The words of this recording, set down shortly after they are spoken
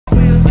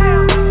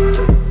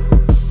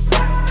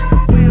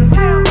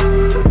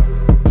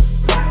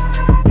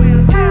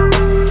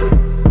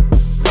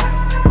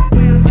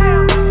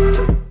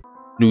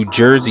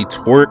Jerzey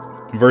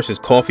Twork versus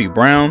Coffee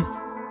Brown.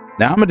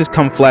 Now I'm gonna just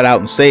come flat out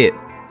and say it.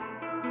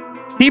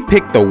 She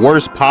picked the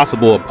worst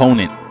possible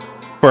opponent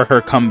for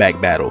her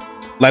comeback battle.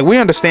 Like, we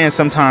understand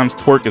sometimes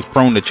Twork is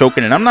prone to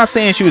choking, and I'm not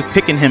saying she was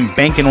picking him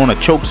banking on a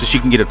choke so she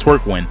can get a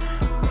Twork win.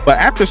 But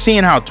after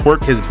seeing how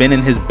Twork has been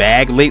in his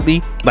bag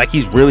lately, like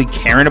he's really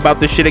caring about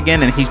this shit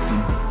again, and he's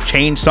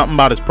changed something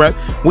about his prep.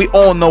 We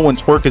all know when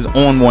Twork is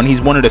on one,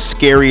 he's one of the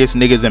scariest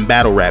niggas in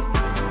battle rap.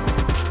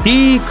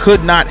 He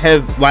could not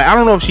have, like, I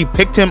don't know if she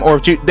picked him or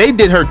if they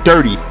did her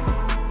dirty,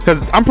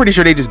 because I'm pretty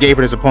sure they just gave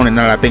her this opponent.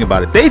 Now that I think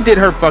about it, they did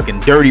her fucking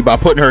dirty by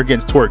putting her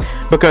against Twork,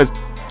 because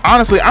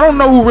honestly, I don't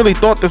know who really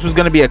thought this was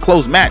going to be a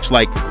close match.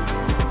 Like,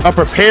 a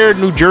prepared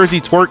New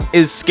Jerzey Twork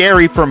is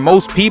scary for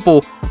most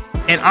people,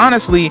 and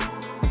honestly,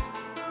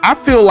 I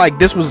feel like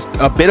this was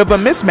a bit of a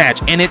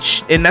mismatch,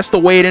 and that's the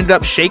way it ended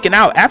up shaking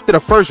out. After the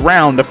first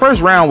round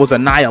was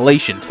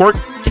annihilation. Twork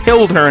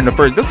killed her in the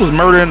first. This was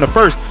murder in the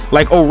first,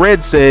 like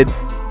O-Red said,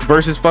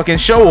 versus fucking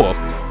Show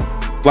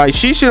Off. Like,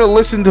 she should have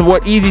listened to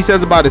what Easy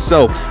says about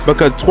himself,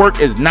 because Twork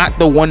is not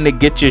the one to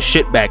get your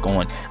shit back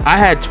on. I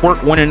had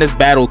Twork winning this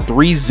battle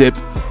 3-zip.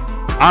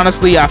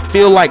 Honestly, I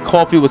feel like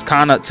Coffee was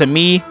kind of, to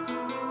me,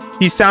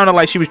 he sounded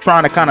like she was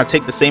trying to kind of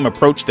take the same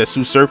approach that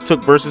Sue Surf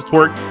took versus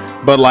Twork,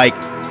 but like,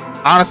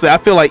 honestly, I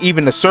feel like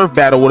even the Surf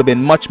battle would have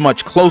been much,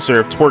 much closer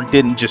if Twork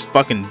didn't just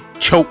fucking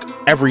choke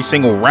every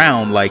single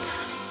round. Like,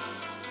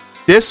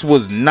 this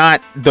was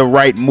not the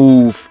right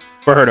move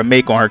for her to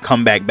make on her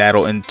comeback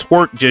battle, and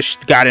Twork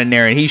just got in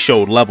there and he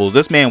showed levels.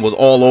 This man was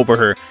all over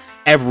her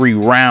every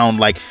round.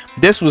 Like,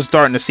 this was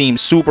starting to seem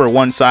super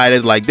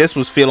one-sided. Like, this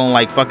was feeling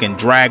like fucking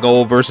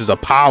Drago versus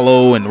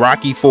Apollo and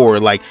Rocky IV.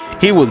 Like,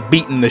 he was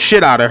beating the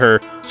shit out of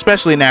her,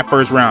 especially in that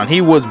first round. He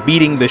was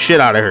beating the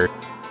shit out of her.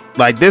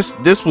 Like, this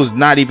was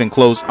not even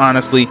close.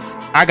 Honestly,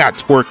 I got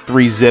Twork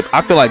 3-zip.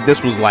 I feel like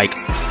this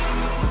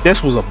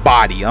was a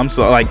body. I'm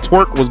so, like,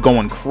 Twork was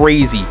going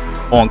crazy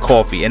on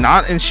Coffee,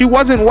 and she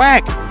wasn't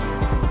whack.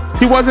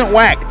 She wasn't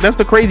whack. That's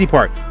the crazy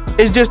part.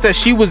 It's just that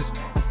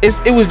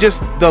it was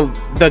just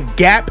the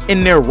gap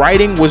in their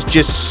writing was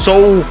just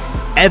so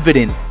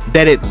evident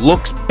that it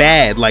looks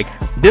bad. Like,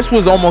 this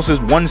was almost as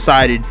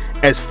one-sided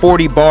as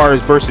 40 bars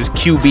versus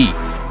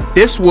QB.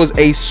 This was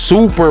a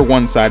super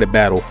one-sided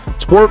battle.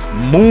 Twork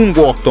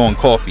moonwalked on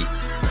Coffee.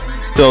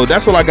 So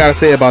that's all I gotta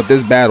say about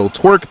this battle.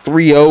 Twork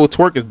 3-0.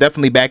 Twork is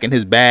definitely back in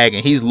his bag,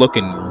 and he's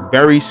looking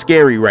very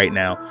scary right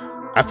now.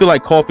 I feel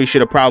like Coffee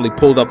should have probably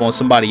pulled up on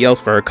somebody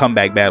else for her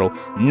comeback battle,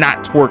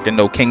 not Twork and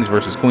no Kings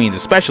versus Queens.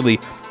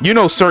 Especially, you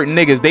know, certain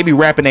niggas, they be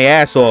rapping their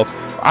ass off.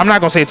 I'm not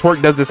gonna say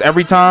Twork does this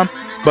every time,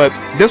 but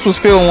this was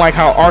feeling like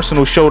how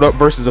Arsenal showed up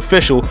versus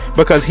Official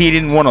because he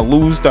didn't want to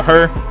lose to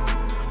her.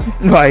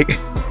 Like,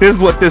 this is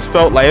what this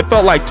felt like. It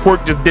felt like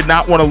Twork just did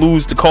not want to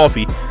lose to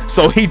Coffee,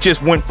 so he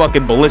just went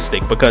fucking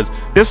ballistic, because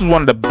this was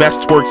one of the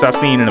best Tworks I've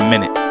seen in a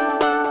minute.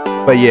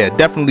 But yeah,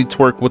 definitely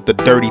Twork with the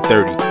dirty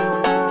 30.